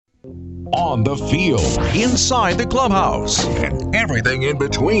on the field, inside the clubhouse, and everything in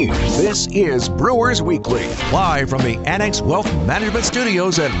between. This is Brewers Weekly, live from the Annex Wealth Management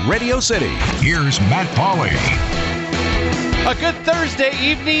Studios at Radio City. Here's Matt Pauley. A good Thursday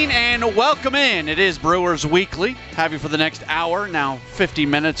evening and welcome in. It is Brewers Weekly. Have you for the next hour, now 50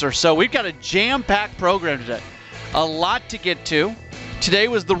 minutes or so. We've got a jam-packed program today. A lot to get to. Today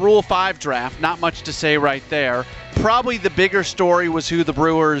was the Rule 5 draft. Not much to say right there. Probably the bigger story was who the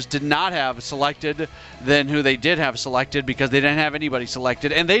Brewers did not have selected than who they did have selected, because they didn't have anybody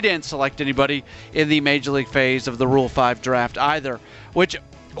selected, and they didn't select anybody in the Major League phase of the Rule 5 draft either, which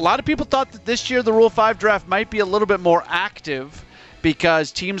a lot of people thought that this year the Rule 5 draft might be a little bit more active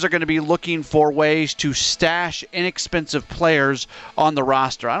because teams are going to be looking for ways to stash inexpensive players on the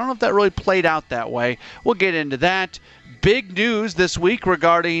roster. I don't know if that really played out that way. We'll get into that. Big news this week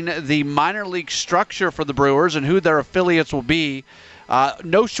regarding the minor league structure for the Brewers and who their affiliates will be.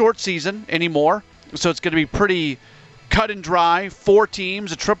 No short season anymore, so it's going to be pretty cut and dry. 4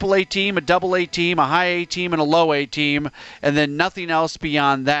 teams, a Triple-A team, a Double-A team, a High-A team, and a Low-A team, and then nothing else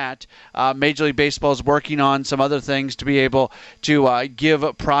beyond that. Major League Baseball is working on some other things to be able to give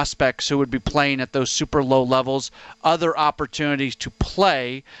prospects who would be playing at those super low levels other opportunities to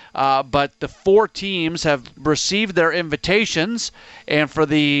play. But the 4 teams have received their invitations, and for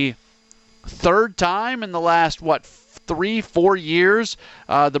the third time in the last, 3-4 years,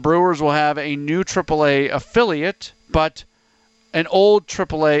 the Brewers will have a new Triple-A affiliate, but an old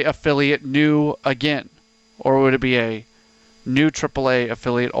AAA affiliate new again. Or would it be a new AAA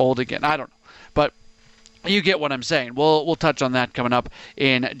affiliate old again? I don't know. But you get what I'm saying. We'll touch on that coming up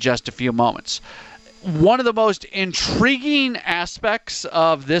in just a few moments. One of the most intriguing aspects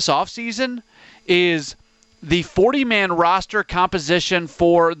of this offseason is the 40-man roster composition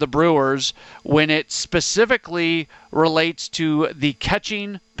for the Brewers when it specifically relates to the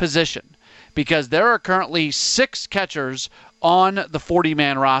catching position, because there are currently 6 catchers on the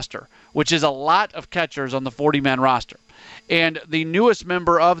 40-man roster, which is a lot of catchers on the 40-man roster. And the newest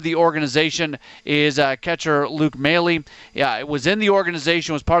member of the organization is catcher Luke Maley. It was in the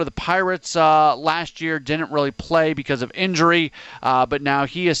organization, was part of the Pirates last year, didn't really play because of injury, but now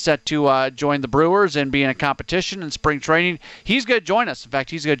he is set to join the Brewers and be in a competition in spring training. He's going to join us. In fact,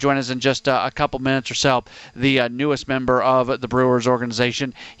 he's going to join us in just a couple minutes or so. The newest member of the Brewers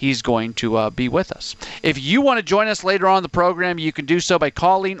organization, he's going to be with us. If you want to join us later on in the program, you can do so by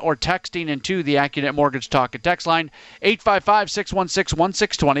calling or texting into the AccuNet Mortgage Talk and Text line,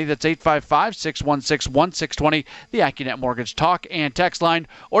 855-616-1620. That's 855-616-1620, the AccuNet Mortgage Talk and Text line.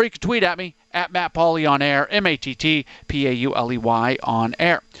 Or you can tweet at me, at Matt Pauley on air, MattPauley on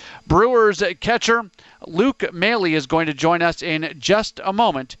air. Brewers catcher Luke Maley is going to join us in just a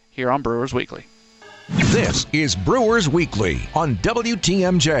moment here on Brewers Weekly. This is Brewers Weekly on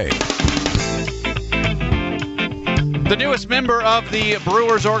WTMJ. The newest member of the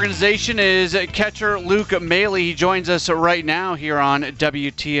Brewers organization is catcher Luke Maley. He joins us right now here on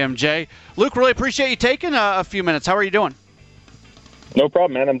WTMJ. Luke, really appreciate you taking a few minutes. How are you doing? No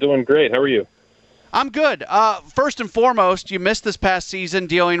problem, man. I'm doing great. How are you? I'm good. First and foremost, you missed this past season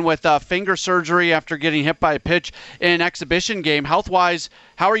dealing with finger surgery after getting hit by a pitch in an exhibition game. Health-wise,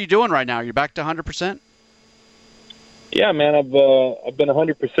 how are you doing right now? Are you back to 100%? Yeah, man. I've been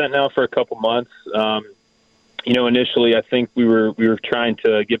 100% now for a couple months. Initially, I think we were trying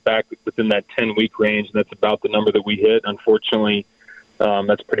to get back within that 10-week range, and that's about the number that we hit. Unfortunately,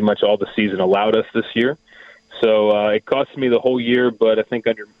 that's pretty much all the season allowed us this year. So it cost me the whole year, but I think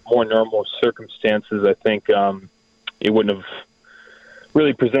under more normal circumstances, I think it wouldn't have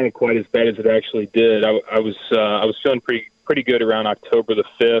really presented quite as bad as it actually did. I was feeling pretty good around October the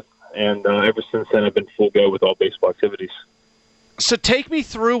 5th, and ever since then I've been full go with all baseball activities. So take me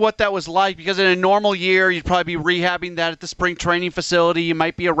through what that was like, because in a normal year, you'd probably be rehabbing that at the spring training facility. You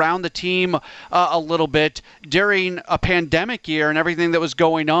might be around the team a little bit. During a pandemic year and everything that was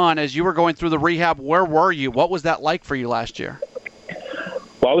going on, as you were going through the rehab, where were you? What was that like for you last year?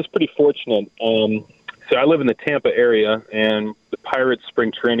 Well, I was pretty fortunate. So I live in the Tampa area, and the Pirates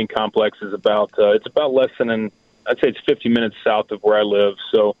spring training complex is about less than I'd say it's 50 minutes south of where I live.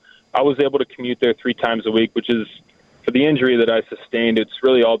 So I was able to commute there 3 times a week, which is, for the injury that I sustained, it's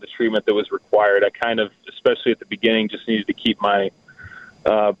really all the treatment that was required. I kind of, especially at the beginning, just needed to keep my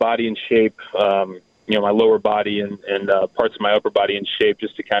body in shape, my lower body and parts of my upper body in shape,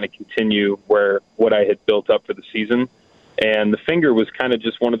 just to kind of continue what I had built up for the season. And the finger was kind of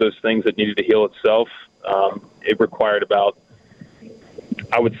just one of those things that needed to heal itself. It required about,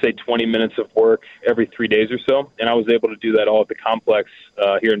 I would say, 20 minutes of work every 3 days or so. And I was able to do that all at the complex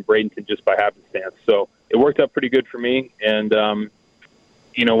here in Bradenton just by happenstance. So it worked out pretty good for me. And,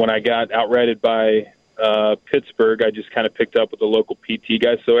 when I got outrighted by Pittsburgh, I just kind of picked up with the local PT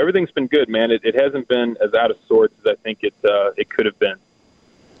guy. So everything's been good, man. It hasn't been as out of sorts as I think it could have been.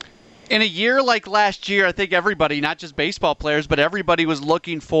 In a year like last year, I think everybody, not just baseball players, but everybody was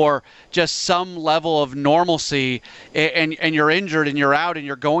looking for just some level of normalcy, and you're injured and you're out and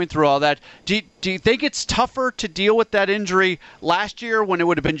you're going through all that. Do you think it's tougher to deal with that injury last year when it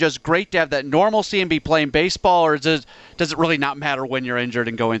would have been just great to have that normalcy and be playing baseball, or does it really not matter when you're injured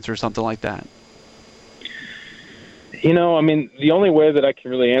and going through something like that? The only way that I can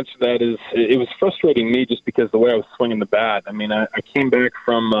really answer that is it was frustrating me just because the way I was swinging the bat. I came back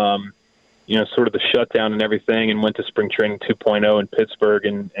from sort of the shutdown and everything, and went to spring training 2.0 in Pittsburgh,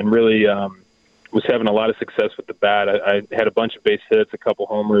 and really was having a lot of success with the bat. I had a bunch of base hits, a couple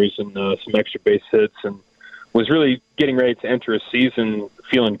homers, and some extra base hits, and was really getting ready to enter a season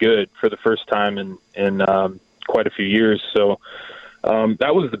feeling good for the first time in quite a few years. So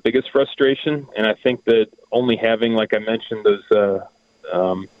that was the biggest frustration, and I think that only having, like I mentioned, those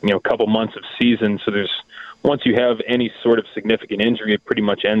couple months of season, so once you have any sort of significant injury, it pretty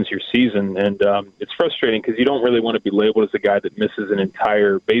much ends your season. And it's frustrating because you don't really want to be labeled as a guy that misses an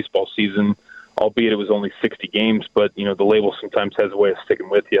entire baseball season, albeit it was only 60 games. But, the label sometimes has a way of sticking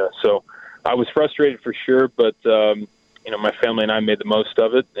with you. So I was frustrated for sure, but, my family and I made the most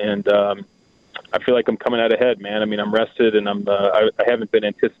of it. And I feel like I'm coming out ahead, man. I'm rested, and I haven't been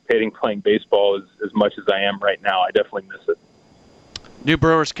anticipating playing baseball as much as I am right now. I definitely miss it. New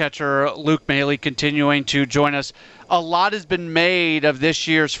Brewers catcher Luke Maile continuing to join us. A lot has been made of this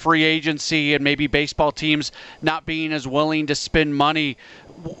year's free agency and maybe baseball teams not being as willing to spend money.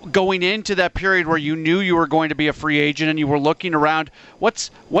 Going into that period where you knew you were going to be a free agent and you were looking around, what's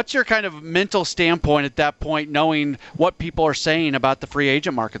your kind of mental standpoint at that point, knowing what people are saying about the free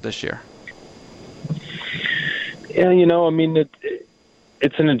agent market this year? Yeah,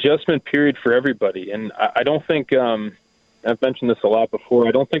 it's an adjustment period for everybody, and I don't think I've mentioned this a lot before.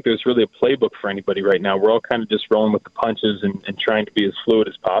 I don't think there's really a playbook for anybody right now. We're all kind of just rolling with the punches and trying to be as fluid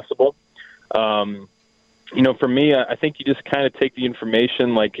as possible. For me, I think you just kind of take the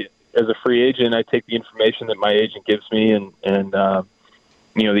information, like as a free agent, I take the information that my agent gives me and the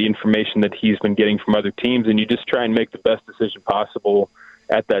information that he's been getting from other teams, and you just try and make the best decision possible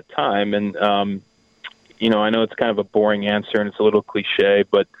at that time. And, I know it's kind of a boring answer and it's a little cliche,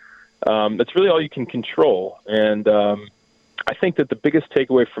 but that's really all you can control. And I think that the biggest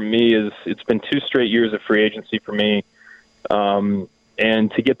takeaway from me is it's been 2 straight years of free agency for me.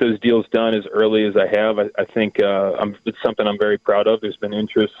 And to get those deals done as early as I have, I think it's something I'm very proud of. There's been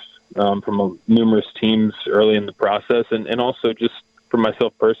interest from numerous teams early in the process. And also just for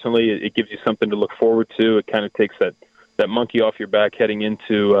myself personally, it gives you something to look forward to. It kind of takes that monkey off your back heading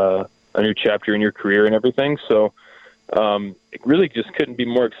into a new chapter in your career and everything. So it really just couldn't be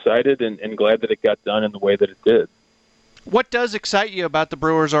more excited and glad that it got done in the way that it did. What does excite you about the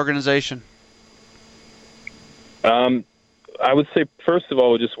Brewers organization? I would say, first of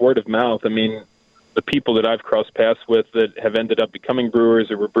all, just word of mouth. The people that I've crossed paths with that have ended up becoming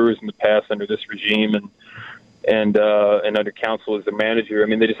Brewers or were Brewers in the past under this regime and under Counsell as the manager,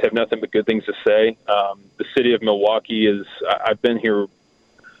 they just have nothing but good things to say. The city of Milwaukee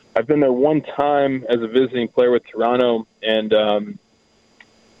I've been there one time as a visiting player with Toronto, and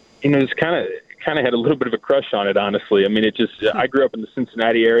it's kind of had a little bit of a crush on it, honestly. I grew up in the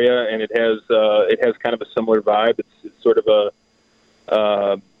Cincinnati area, and it has kind of a similar vibe. It's sort of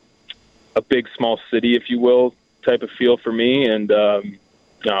a big, small city, if you will, type of feel for me. And I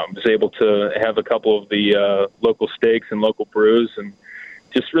was able to have a couple of the local steaks and local brews, and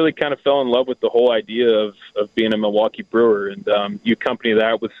just really kind of fell in love with the whole idea of being a Milwaukee Brewer. And you accompany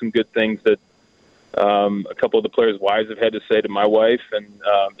that with some good things that a couple of the players' wives have had to say to my wife, and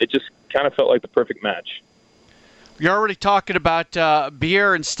it just kind of felt like the perfect match. You're already talking about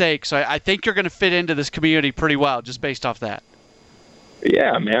beer and steak, so I think you're going to fit into this community pretty well, just based off that.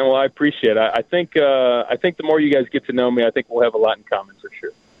 Yeah, man. Well, I appreciate it. I think the more you guys get to know me, I think we'll have a lot in common for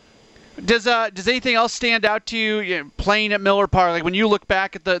sure. Does anything else stand out to you, playing at Miller Park? Like when you look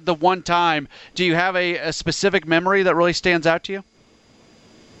back at the one time, do you have a specific memory that really stands out to you?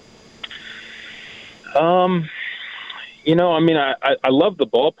 I love the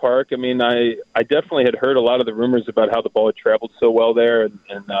ballpark. I definitely had heard a lot of the rumors about how the ball had traveled so well there and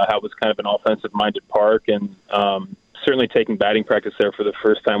how it was kind of an offensive-minded park. And certainly taking batting practice there for the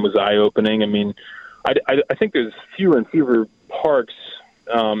first time was eye-opening. I think there's fewer and fewer parks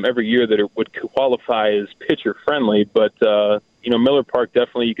every year that would qualify as pitcher-friendly. But, Miller Park,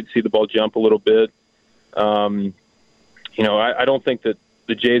 definitely you could see the ball jump a little bit. I don't think that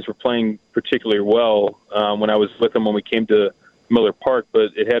the Jays were playing particularly well when I was with them when we came to Miller Park,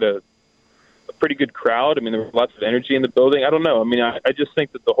 but it had a pretty good crowd. I mean, there was lots of energy in the building. I don't know. I mean, I just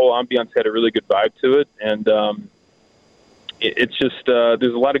think that the whole ambiance had a really good vibe to it, and it's just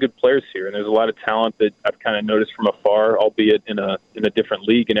there's a lot of good players here, and there's a lot of talent that I've kind of noticed from afar, albeit in a different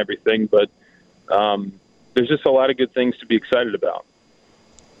league and everything. But there's just a lot of good things to be excited about.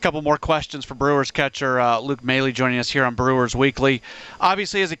 Couple more questions for Brewers catcher Luke Maile joining us here on Brewers Weekly.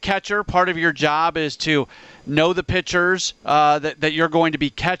 Obviously, as a catcher, part of your job is to know the pitchers that you're going to be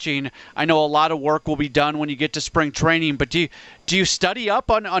catching. I know a lot of work will be done when you get to spring training, but do you study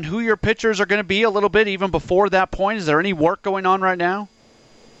up on who your pitchers are going to be a little bit even before that point? Is there any work going on right now?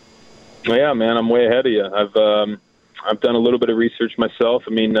 Yeah, man, I'm way ahead of you. I've done a little bit of research myself.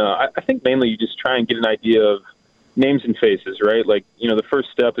 I mean, I think mainly you just try and get an idea of names and faces, right? Like, the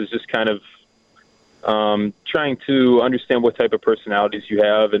first step is just kind of trying to understand what type of personalities you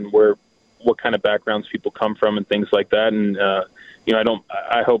have and what kind of backgrounds people come from and things like that. And,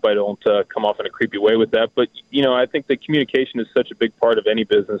 I hope I don't come off in a creepy way with that. But, I think the communication is such a big part of any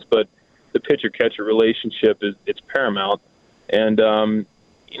business, but the pitcher-catcher relationship it's paramount. And,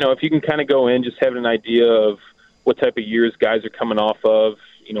 if you can kind of go in just having an idea of what type of years guys are coming off of,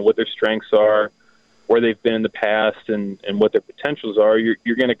 what their strengths are, where they've been in the past and what their potentials are,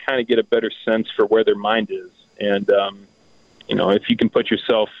 you're going to kind of get a better sense for where their mind is. And, if you can put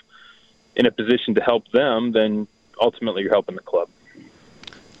yourself in a position to help them, then ultimately you're helping the club.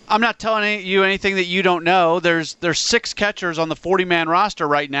 I'm not telling you anything that you don't know. There's 6 catchers on the 40-man roster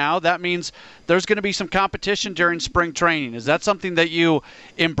right now. That means there's going to be some competition during spring training. Is that something that you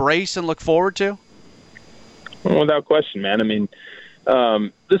embrace and look forward to? Well, without question, man. I mean,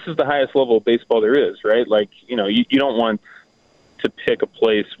 this is the highest level of baseball there is, right? Like, you don't want to pick a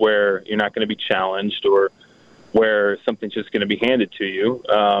place where you're not going to be challenged or where something's just going to be handed to you.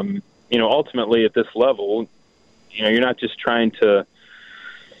 Ultimately at this level, you're not just trying to,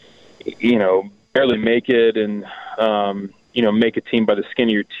 barely make it and, make a team by the skin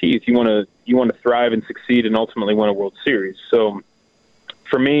of your teeth. You want to thrive and succeed and ultimately win a World Series. So,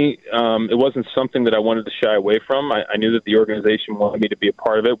 for me, it wasn't something that I wanted to shy away from. I knew that the organization wanted me to be a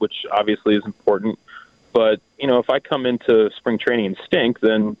part of it, which obviously is important. But, if I come into spring training and stink,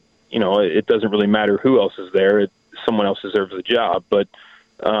 then, it doesn't really matter who else is there. Someone else deserves the job. But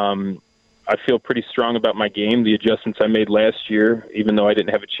I feel pretty strong about my game. The adjustments I made last year, even though I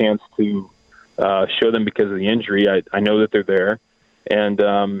didn't have a chance to show them because of the injury, I know that they're there. And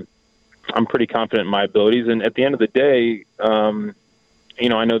I'm pretty confident in my abilities. And at the end of the day,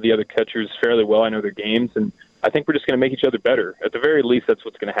 I know the other catchers fairly well. I know their games, and I think we're just going to make each other better. At the very least, that's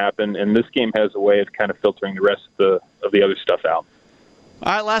what's going to happen, and this game has a way of kind of filtering the rest of the other stuff out.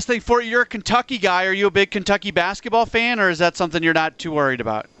 All right, last thing for you. You're a Kentucky guy. Are you a big Kentucky basketball fan, or is that something you're not too worried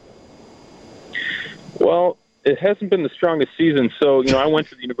about? Well, it hasn't been the strongest season, so, I went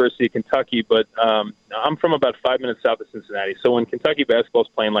to the University of Kentucky, but I'm from about 5 minutes south of Cincinnati, so when Kentucky basketball is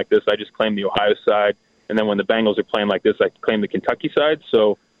playing like this, I just claim the Ohio side. And then when the Bengals are playing like this, I claim the Kentucky side.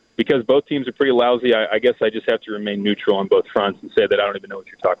 So because both teams are pretty lousy, I guess I just have to remain neutral on both fronts and say that I don't even know what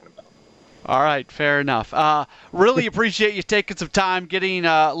you're talking about. All right, fair enough. Really appreciate you taking some time.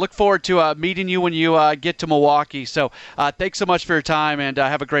 Look forward to meeting you when you get to Milwaukee. So thanks so much for your time, and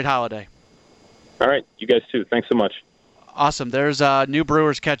have a great holiday. All right, you guys too. Thanks so much. Awesome. There's new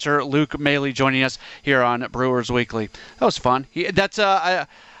Brewers catcher Luke Maile joining us here on Brewers Weekly. That was fun. That's the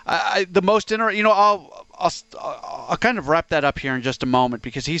most interesting. I'll kind of wrap that up here in just a moment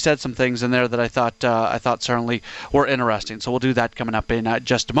because he said some things in there that I thought certainly were interesting. So we'll do that coming up in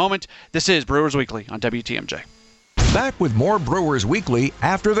just a moment. This is Brewers Weekly on WTMJ. Back with more Brewers Weekly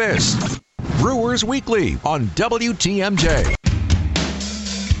after this. Brewers Weekly on WTMJ.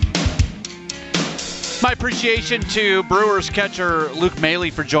 My appreciation to Brewers catcher Luke Maile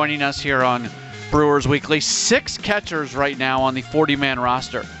for joining us here on Brewers Weekly. 6 catchers right now on the 40-man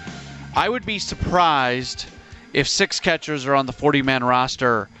roster. I would be surprised if 6 catchers are on the 40-man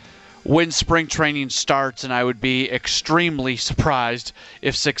roster when spring training starts, and I would be extremely surprised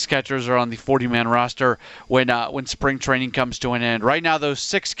if 6 catchers are on the 40-man roster when spring training comes to an end. Right now, those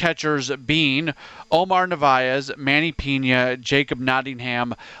 6 catchers being Omar Narvaez, Manny Pena, Jacob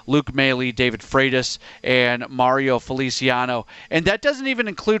Nottingham, Luke Maile, David Freitas, and Mario Feliciano. And that doesn't even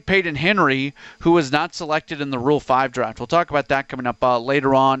include Peyton Henry, who was not selected in the Rule 5 draft. We'll talk about that coming up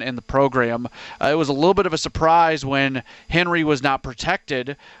later on in the program. It was a little bit of a surprise when Henry was not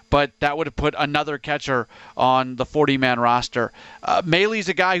protected, but that would have put another catcher on the 40-man roster. Maile's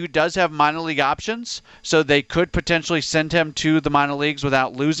a guy who does have minor league options, so they could potentially send him to the minor leagues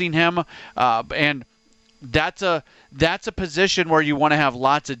without losing him. And that's a position where you want to have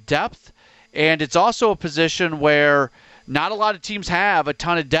lots of depth, and it's also a position where not a lot of teams have a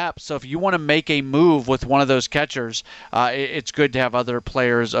ton of depth. So if you want to make a move with one of those catchers, it's good to have other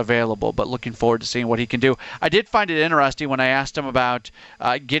players available. But looking forward to seeing what he can do. I did find it interesting when I asked him about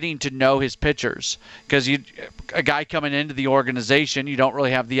getting to know his pitchers, because a guy coming into the organization, you don't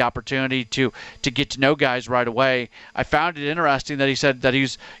really have the opportunity to get to know guys right away. I found it interesting that he said that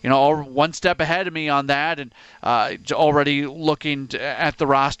he's one step ahead of me on that, and already looking at the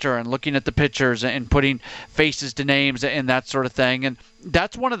roster and looking at the pitchers and putting faces to names and that sort of thing. And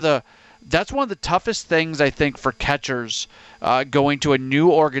that's one of the toughest things, I think, for catchers going to a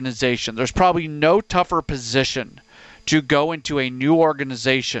new organization. There's probably no tougher position to go into a new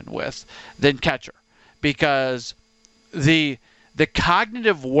organization with than catcher, because the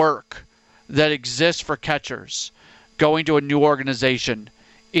cognitive work that exists for catchers going to a new organization,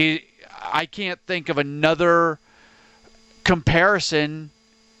 I can't think of another comparison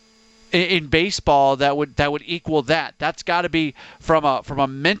in baseball that would equal that. That's got to be, from a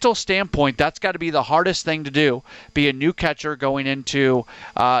mental standpoint, that's got to be the hardest thing to do. Be a new catcher going onto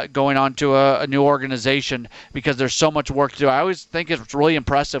a new organization, because there's so much work to do. I always think it's really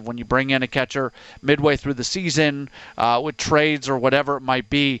impressive when you bring in a catcher midway through the season with trades or whatever it might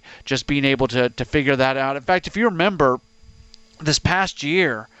be, just being able to figure that out. In fact, if you remember this past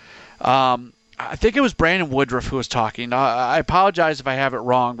year, I think it was Brandon Woodruff who was talking. I apologize if I have it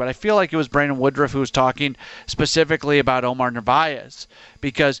wrong, but I feel like it was Brandon Woodruff who was talking specifically about Omar Narvaez,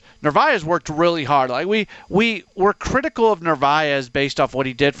 because Narvaez worked really hard. Like we were critical of Narvaez based off what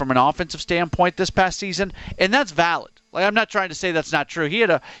he did from an offensive standpoint this past season, and that's valid. Like, I'm not trying to say that's not true. He had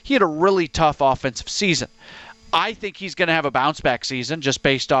a really tough offensive season. I think he's going to have a bounce-back season just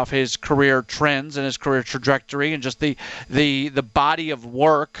based off his career trends and his career trajectory and just the body of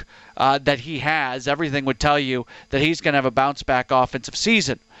work that he has. Everything would tell you that he's going to have a bounce-back offensive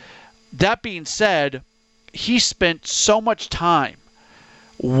season. That being said, he spent so much time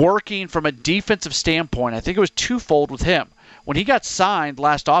working from a defensive standpoint. I think it was twofold with him. When he got signed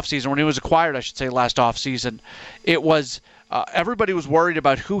last offseason, when he was acquired, I should say last offseason, it was everybody was worried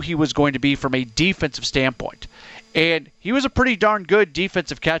about who he was going to be from a defensive standpoint. And he was a pretty darn good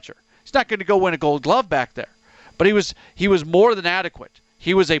defensive catcher. He's not going to go win a Gold Glove back there, but he was more than adequate.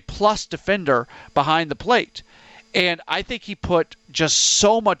 He was a plus defender behind the plate. And I think he put just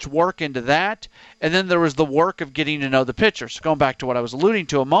so much work into that. And then there was the work of getting to know the pitchers. Going back to what I was alluding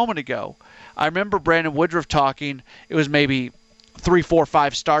to a moment ago, I remember Brandon Woodruff talking, it was maybe 3, 4,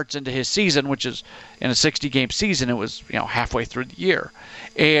 5 starts into his season, which is in a 60-game season, it was halfway through the year.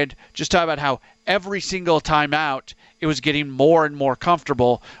 And just talk about how every single time out, it was getting more and more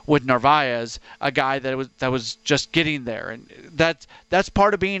comfortable with Narvaez, a guy that was just getting there. And that's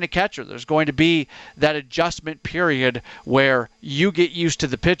part of being a catcher. There's going to be that adjustment period where you get used to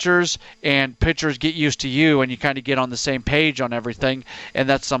the pitchers and pitchers get used to you, and you kind of get on the same page on everything. And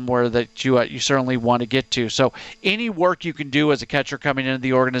that's somewhere that you certainly want to get to. So any work you can do as a catcher coming into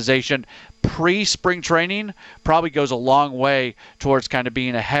the organization pre-spring training probably goes a long way towards kind of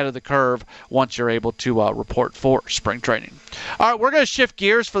being ahead of the curve once you're able to report for spring training. All right, we're going to shift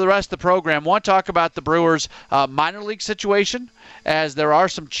gears for the rest of the program. I want to talk about the Brewers' minor league situation, as there are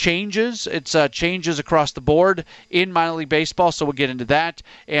some changes. It's changes across the board in minor league baseball, so we'll get into that.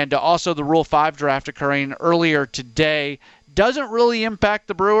 And also the Rule 5 draft occurring earlier today doesn't really impact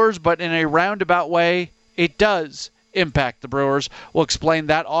the Brewers, but in a roundabout way, it does impact the Brewers. We'll explain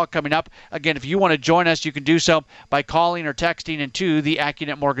that all coming up. Again, if you want to join us, you can do so by calling or texting into the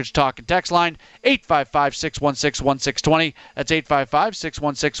AccuNet Mortgage Talk and Text line, 855-616-1620. That's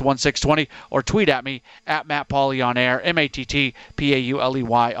 855-616-1620. Or tweet at me, at Matt Pauley on air,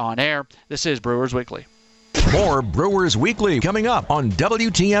 MattPauley on air. This is Brewers Weekly. More Brewers Weekly coming up on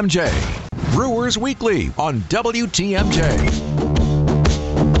WTMJ. Brewers Weekly on WTMJ.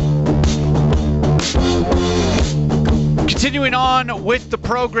 Continuing on with the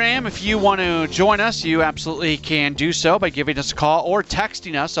program, if you want to join us, you absolutely can do so by giving us a call or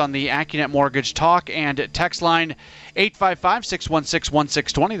texting us on the AccuNet Mortgage Talk and Text line,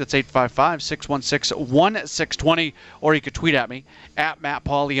 855-616-1620. That's 855-616-1620. Or you could tweet at me, at Matt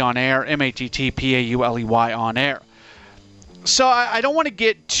Pauley on air, MattPauley on air. So I don't want to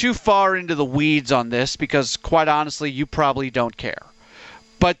get too far into the weeds on this, because quite honestly, you probably don't care.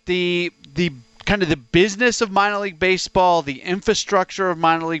 But the kind of the business of minor league baseball, the infrastructure of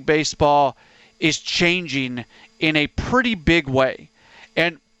minor league baseball is changing in a pretty big way.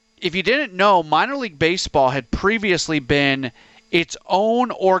 And if you didn't know, minor league baseball had previously been its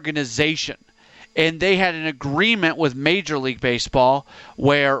own organization. And they had an agreement with Major League Baseball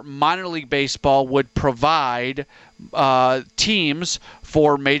where minor league baseball would provide teams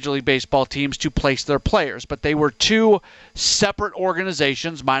for Major League Baseball teams to place their players. But they were two separate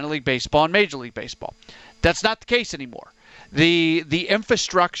organizations, minor league baseball and Major League Baseball. That's not the case anymore. The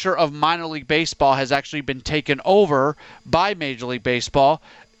infrastructure of minor league baseball has actually been taken over by Major League Baseball.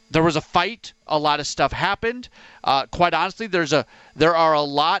 There was a fight. A lot of stuff happened. Quite honestly, there are a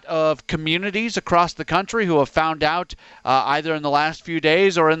lot of communities across the country who have found out either in the last few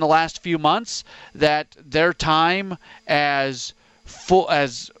days or in the last few months that their time as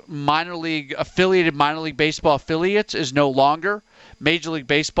affiliated minor league baseball affiliates is no longer. Major League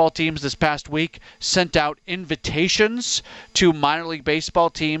Baseball teams this past week sent out invitations to minor league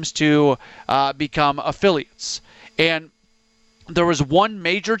baseball teams to become affiliates. And there was one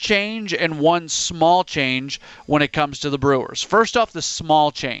major change and one small change when it comes to the Brewers. First off, the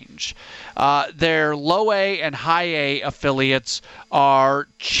small change. Their low A and high A affiliates are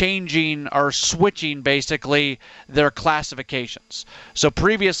switching basically their classifications. So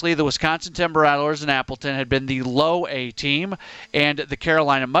previously, the Wisconsin Timber Rattlers in Appleton had been the low A team, and the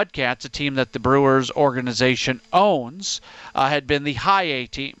Carolina Mudcats, a team that the Brewers organization owns, had been the high A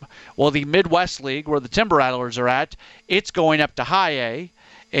team. Well, the Midwest League, where the Timber Rattlers are at, it's going up to high A,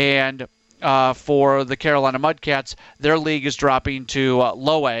 and for the Carolina Mudcats, their league is dropping to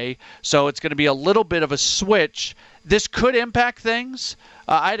low A, so it's going to be a little bit of a switch. This could impact things.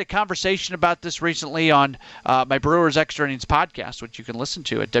 I had a conversation about this recently on my Brewers Extra Innings podcast, which you can listen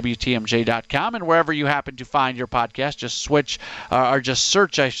to at WTMJ.com, and wherever you happen to find your podcast, just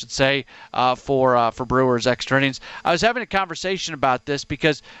search, I should say, for Brewers Extra Innings. I was having a conversation about this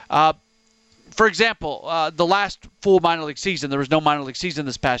because for example, the last full minor league season, there was no minor league season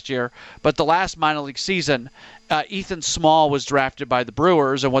this past year, but the last minor league season, Ethan Small was drafted by the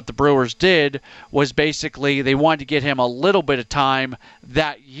Brewers, and what the Brewers did was basically they wanted to get him a little bit of time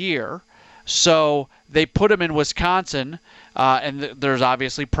that year, so they put him in Wisconsin, and there's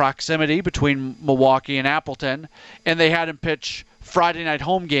obviously proximity between Milwaukee and Appleton, and they had him pitch Friday night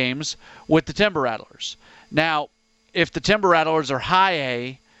home games with the Timber Rattlers. Now, if the Timber Rattlers are high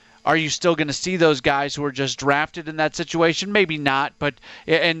A, are you still going to see those guys who are just drafted in that situation? Maybe not, but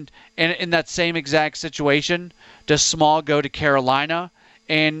and in that same exact situation, does Small go to Carolina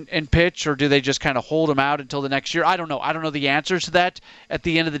and pitch, or do they just kind of hold him out until the next year? I don't know. I don't know the answers to that. At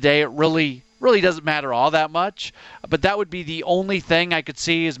the end of the day, it really doesn't matter all that much. But that would be the only thing I could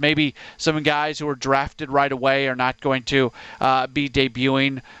see is maybe some guys who are drafted right away are not going to be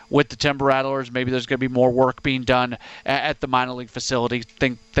debuting with the Timber Rattlers. Maybe there's going to be more work being done at the minor league facility,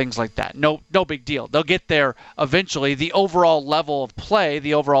 things like that. No big deal. They'll get there eventually. The overall level of play,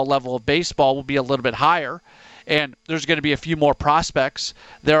 the overall level of baseball will be a little bit higher, and there's going to be a few more prospects.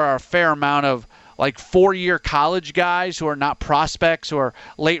 There are a fair amount of like 4-year college guys who are not prospects, who are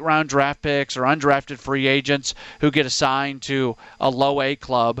late-round draft picks or undrafted free agents who get assigned to a low-A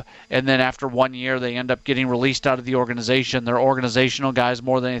club, and then after 1 year they end up getting released out of the organization. They're organizational guys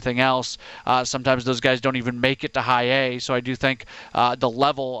more than anything else. Sometimes those guys don't even make it to high A, so I do think the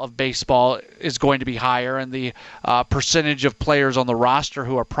level of baseball is going to be higher, and the percentage of players on the roster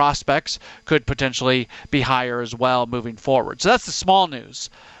who are prospects could potentially be higher as well moving forward. So that's the small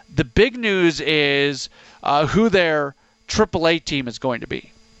news. The big news is who their AAA team is going to be.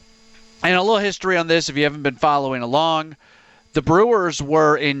 And a little history on this, if you haven't been following along. The Brewers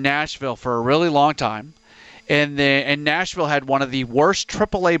were in Nashville for a really long time, and Nashville had one of the worst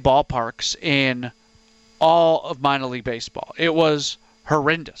AAA ballparks in all of minor league baseball. It was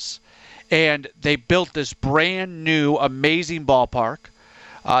horrendous. And they built this brand new, amazing ballpark.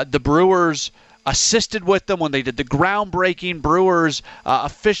 The Brewers assisted with them when they did the groundbreaking. Brewers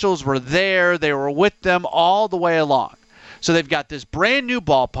officials were there. They were with them all the way along. So they've got this brand new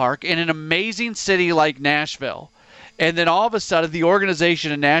ballpark in an amazing city like Nashville. And then all of a sudden the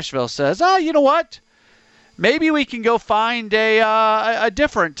organization in Nashville says, you know what? Maybe we can go find a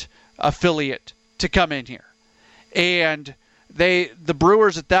different affiliate to come in here. And the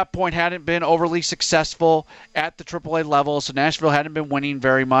Brewers at that point hadn't been overly successful at the AAA level, so Nashville hadn't been winning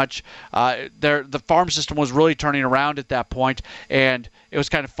very much. The farm system was really turning around at that point, and it was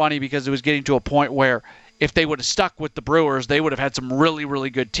kind of funny because it was getting to a point where if they would have stuck with the Brewers, they would have had some really, really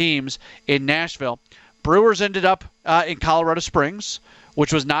good teams in Nashville. Brewers ended up in Colorado Springs,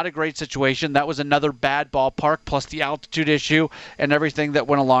 which was not a great situation. That was another bad ballpark, plus the altitude issue and everything that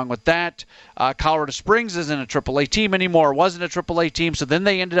went along with that. Colorado Springs isn't a AAA team anymore. It wasn't a AAA team, so then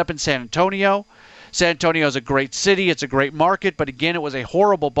they ended up in San Antonio. San Antonio is a great city. It's a great market, but again, it was a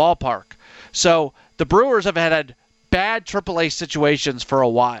horrible ballpark. So the Brewers have had bad AAA situations for a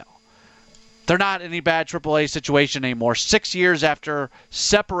while. They're not in any bad AAA situation anymore. 6 years after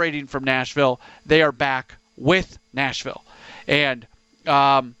separating from Nashville, they are back with Nashville. And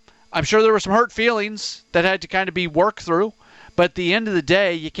I'm sure there were some hurt feelings that had to kind of be worked through. But at the end of the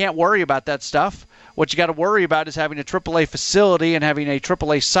day, you can't worry about that stuff. What you got to worry about is having a AAA facility and having a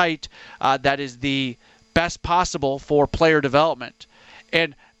AAA site that is the best possible for player development.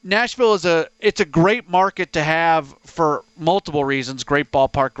 And Nashville it's a great market to have for multiple reasons. Great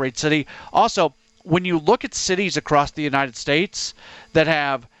ballpark, great city. Also, when you look at cities across the United States that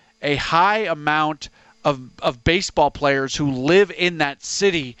have a high amount of baseball players who live in that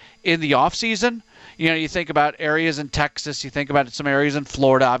city in the off season. You think about areas in Texas, you think about some areas in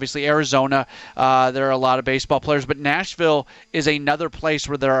Florida, obviously Arizona, there are a lot of baseball players, but Nashville is another place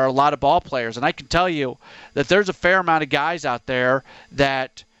where there are a lot of ball players. And I can tell you that there's a fair amount of guys out there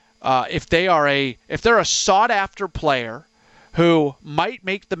that if they're a sought-after player who might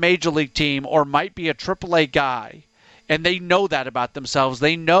make the major league team or might be a AAA guy, and they know that about themselves,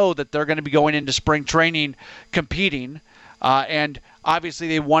 they know that they're going to be going into spring training competing, and obviously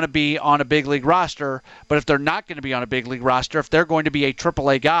they want to be on a big league roster, but if they're not going to be on a big league roster, if they're going to be a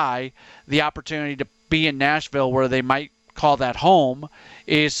AAA guy, the opportunity to be in Nashville where they might call that home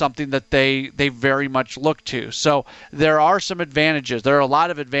is something that they very much look to. So there are some advantages. There are a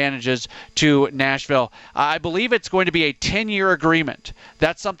lot of advantages to Nashville. I believe it's going to be a 10-year agreement.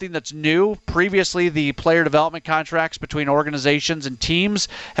 That's something that's new. Previously, the player development contracts between organizations and teams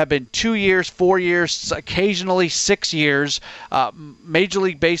have been 2 years, 4 years, occasionally 6 years. Major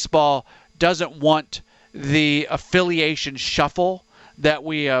League Baseball doesn't want the affiliation shuffle that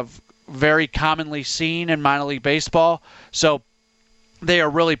we have very commonly seen in minor league baseball. So they are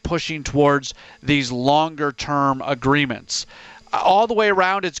really pushing towards these longer-term agreements. All the way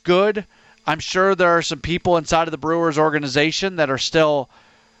around, it's good. I'm sure there are some people inside of the Brewers organization that are still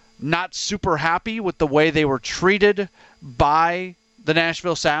not super happy with the way they were treated by the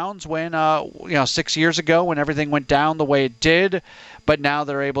Nashville Sounds when, 6 years ago when everything went down the way it did. But now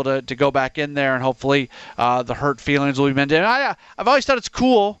they're able to go back in there, and hopefully the hurt feelings will be mended. I've always thought it's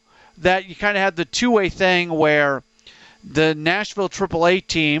cool that you kind of had the two-way thing where the Nashville AAA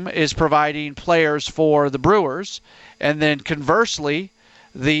team is providing players for the Brewers, and then conversely,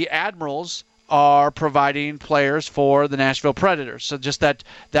 the Admirals are providing players for the Nashville Predators. So just that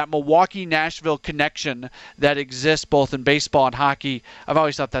Milwaukee-Nashville connection that exists both in baseball and hockey, I've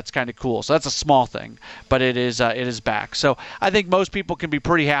always thought that's kind of cool. So that's a small thing, but it is back. So I think most people can be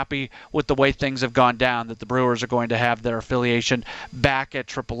pretty happy with the way things have gone down, that the Brewers are going to have their affiliation back at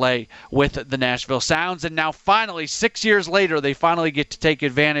AAA with the Nashville Sounds. And now finally, 6 years later, they finally get to take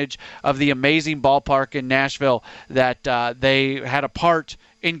advantage of the amazing ballpark in Nashville that they had a part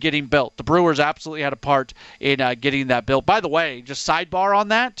in getting built. The Brewers absolutely had a part in getting that built. By the way, just sidebar on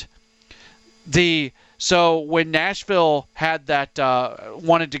that, so when Nashville had that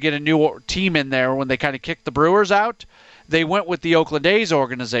wanted to get a new team in there when they kind of kicked the Brewers out, they went with the Oakland A's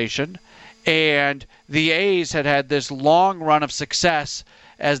organization, and the A's had this long run of success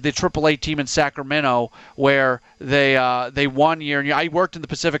as the AAA team in Sacramento, where they won year and year. I worked in the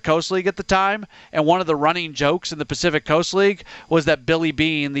Pacific Coast League at the time, and one of the running jokes in the Pacific Coast League was that Billy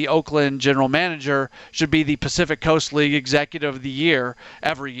Beane, the Oakland general manager, should be the Pacific Coast League Executive of the Year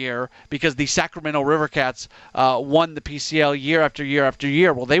every year because the Sacramento Rivercats won the PCL year after year after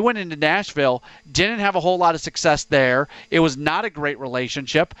year. Well, they went into Nashville, didn't have a whole lot of success there. It was not a great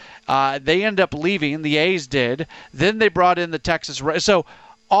relationship. They ended up leaving. The A's did. Then they brought in the Texas. So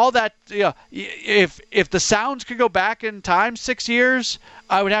all that, if the Sounds could go back in time 6 years,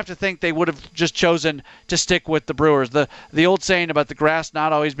 I would have to think they would have just chosen to stick with the Brewers. The old saying about the grass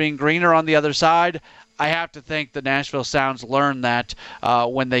not always being greener on the other side, I have to think the Nashville Sounds learned that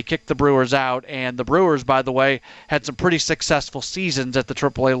when they kicked the Brewers out. And the Brewers, by the way, had some pretty successful seasons at the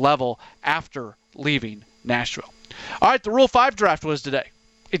AAA level after leaving Nashville. All right, the Rule 5 draft was today.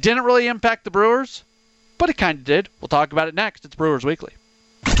 It didn't really impact the Brewers, but it kind of did. We'll talk about it next. It's Brewers Weekly.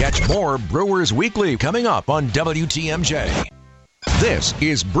 Catch more Brewers Weekly coming up on WTMJ. This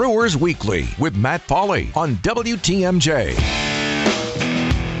is Brewers Weekly with Matt Pauley on WTMJ.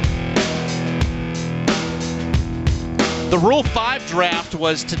 The Rule 5 draft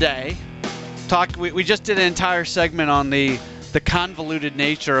was today. We just did an entire segment on the convoluted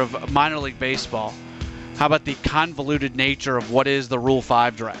nature of minor league baseball. How about the convoluted nature of what is the Rule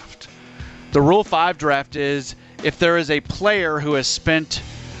 5 draft? The Rule 5 draft is if there is a player who has spent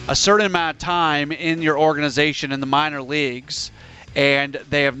a certain amount of time in your organization in the minor leagues and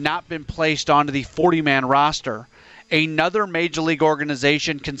they have not been placed onto the 40-man roster, another major league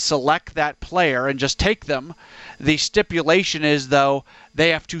organization can select that player and just take them. The stipulation is, though, they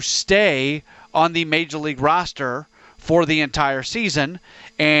have to stay on the major league roster for the entire season,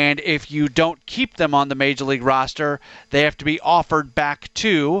 And if you don't keep them on the Major League roster, they have to be offered back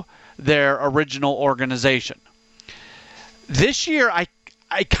to their original organization. This year, I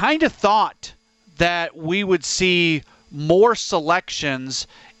kind of thought that we would see more selections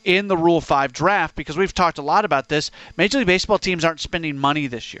in the Rule 5 draft because we've talked a lot about this. Major League Baseball teams aren't spending money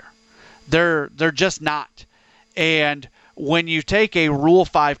this year. They're just not. And when you take a Rule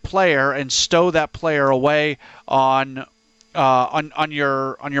 5 player and stow that player away on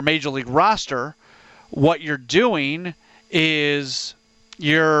your Major League roster, what you're doing is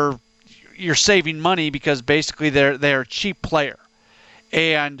you're saving money because basically they're a cheap player.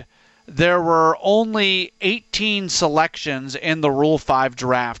 And there were only 18 selections in the Rule 5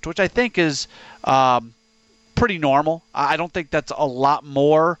 draft, which I think is pretty normal. I don't think that's a lot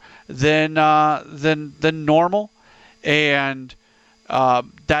more than normal, and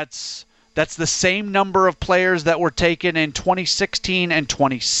that's the same number of players that were taken in 2016 and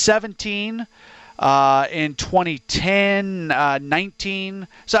 2017. In 2010, 19.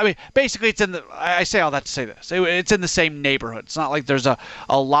 So, I mean, basically it's in the, I say all that to say this. It's in the same neighborhood. It's not like there's a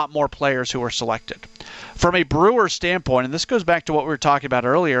lot more players who were selected. From a Brewers standpoint, and this goes back to what we were talking about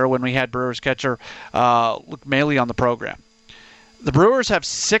earlier when we had Brewers catcher Luke Maley on the program. The Brewers have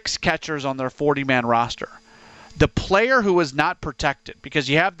 6 catchers on their 40-man roster. The player who is not protected, because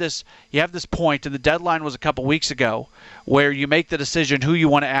you have this point, and the deadline was a couple weeks ago, where you make the decision who you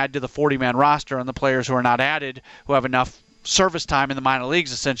want to add to the 40-man roster, and the players who are not added, who have enough service time in the minor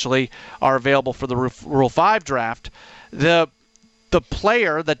leagues, essentially, are available for the Rule 5 draft. The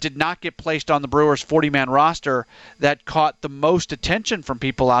player that did not get placed on the Brewers' 40-man roster that caught the most attention from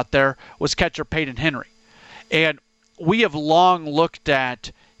people out there was catcher Peyton Henry. And we have long looked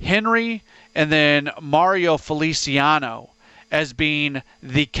at Henry and then Mario Feliciano as being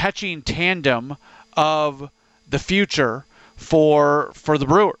the catching tandem of the future for the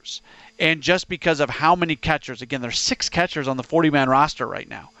Brewers. And just because of how many catchers, again, there's 6 catchers on the 40-man roster right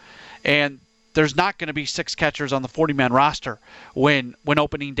now. And there's not going to be 6 catchers on the 40-man roster when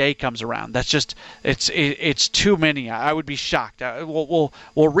opening day comes around. That's just it's too many. I would be shocked. We'll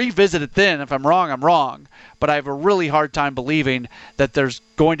revisit it then. If I'm wrong, I'm wrong. But I have a really hard time believing that there's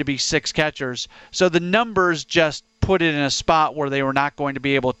going to be 6 catchers. So the numbers just put it in a spot where they were not going to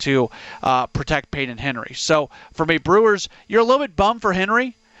be able to protect Peyton Henry. So from a Brewers, you're a little bit bummed for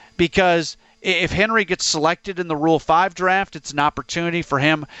Henry because if Henry gets selected in the Rule 5 draft, it's an opportunity for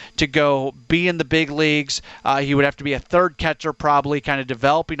him to go be in the big leagues. He would have to be a third catcher probably, kind of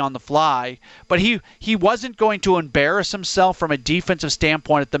developing on the fly. But he wasn't going to embarrass himself from a defensive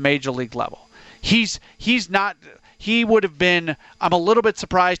standpoint at the major league level. He's not. He would have been. I'm a little bit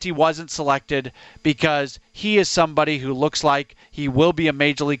surprised he wasn't selected because he is somebody who looks like he will be a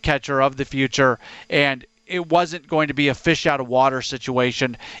major league catcher of the future, and it wasn't going to be a fish out of water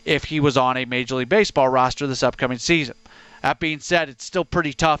situation if he was on a Major League Baseball roster this upcoming season. That being said, it's still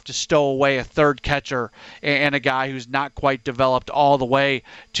pretty tough to stow away a third catcher and a guy who's not quite developed all the way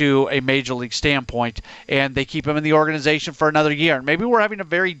to a major league standpoint, and they keep him in the organization for another year. And maybe we're having a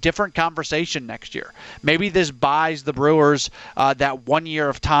very different conversation next year. Maybe this buys the Brewers that 1 year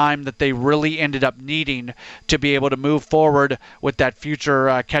of time that they really ended up needing to be able to move forward with that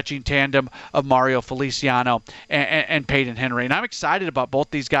future catching tandem of Mario Feliciano and Peyton Henry. And I'm excited about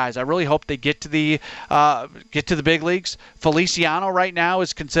both these guys. I really hope they get to the big leagues. Feliciano right now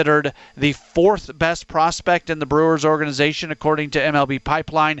is considered the 4th best prospect in the Brewers organization according to MLB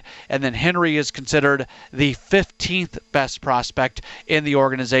Pipeline, and then Henry is considered the 15th best prospect in the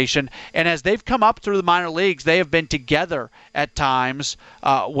organization. And as they've come up through the minor leagues, they have been together at times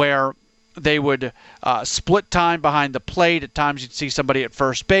where they would split time behind the plate. At times you'd see somebody at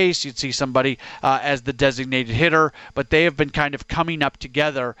first base. You'd see somebody as the designated hitter. But they have been kind of coming up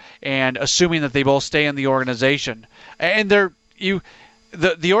together and assuming that they both stay in the organization. And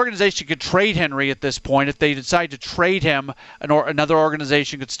the organization could trade Henry at this point. If they decide to trade him, another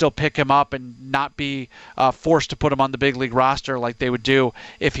organization could still pick him up and not be forced to put him on the big league roster like they would do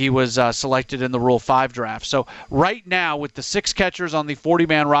if he was selected in the Rule 5 draft. So right now, with the 6 catchers on the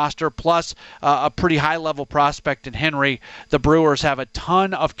 40-man roster plus a pretty high-level prospect in Henry, the Brewers have a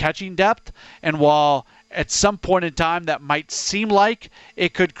ton of catching depth. And while at some point in time that might seem like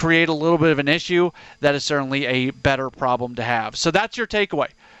it could create a little bit of an issue, that is certainly a better problem to have. So that's your takeaway.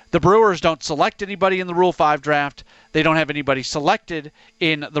 The Brewers don't select anybody in the Rule 5 draft. They don't have anybody selected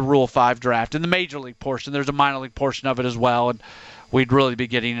in the Rule 5 draft. In the major league portion, there's a minor league portion of it as well, and we'd really be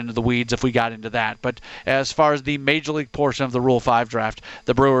getting into the weeds if we got into that. But as far as the major league portion of the Rule 5 draft,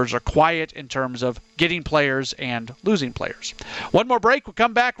 the Brewers are quiet in terms of getting players and losing players. One more break. We'll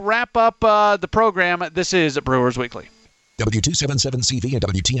come back, wrap up the program. This is Brewers Weekly. W277CV and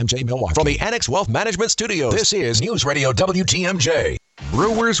WTMJ Milwaukee. From the Annex Wealth Management Studios, this is News Radio WTMJ.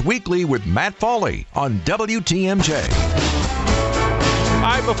 Brewers Weekly with Matt Foley on WTMJ. All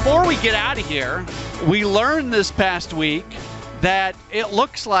right, before we get out of here, we learned this past week that it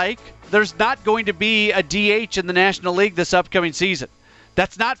looks like there's not going to be a DH in the National League this upcoming season.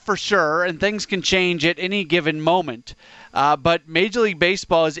 That's not for sure, and things can change at any given moment. But Major League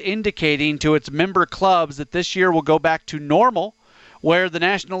Baseball is indicating to its member clubs that this year will go back to normal, where the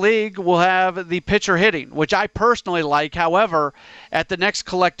National League will have the pitcher hitting, which I personally like. However, at the next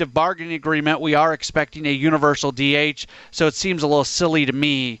collective bargaining agreement, we are expecting a universal DH, so it seems a little silly to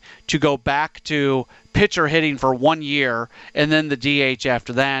me to go back to pitcher hitting for 1 year and then the DH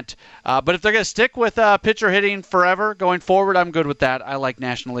after that. But if they're going to stick with pitcher hitting forever going forward, I'm good with that. I like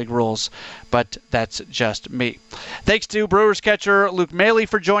National League rules, but that's just me. Thanks to Brewers catcher Luke Maley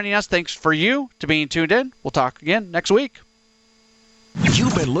for joining us. Thanks for you to being tuned in. We'll talk again next week.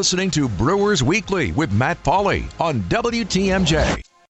 You've been listening to Brewers Weekly with Matt Foley on WTMJ.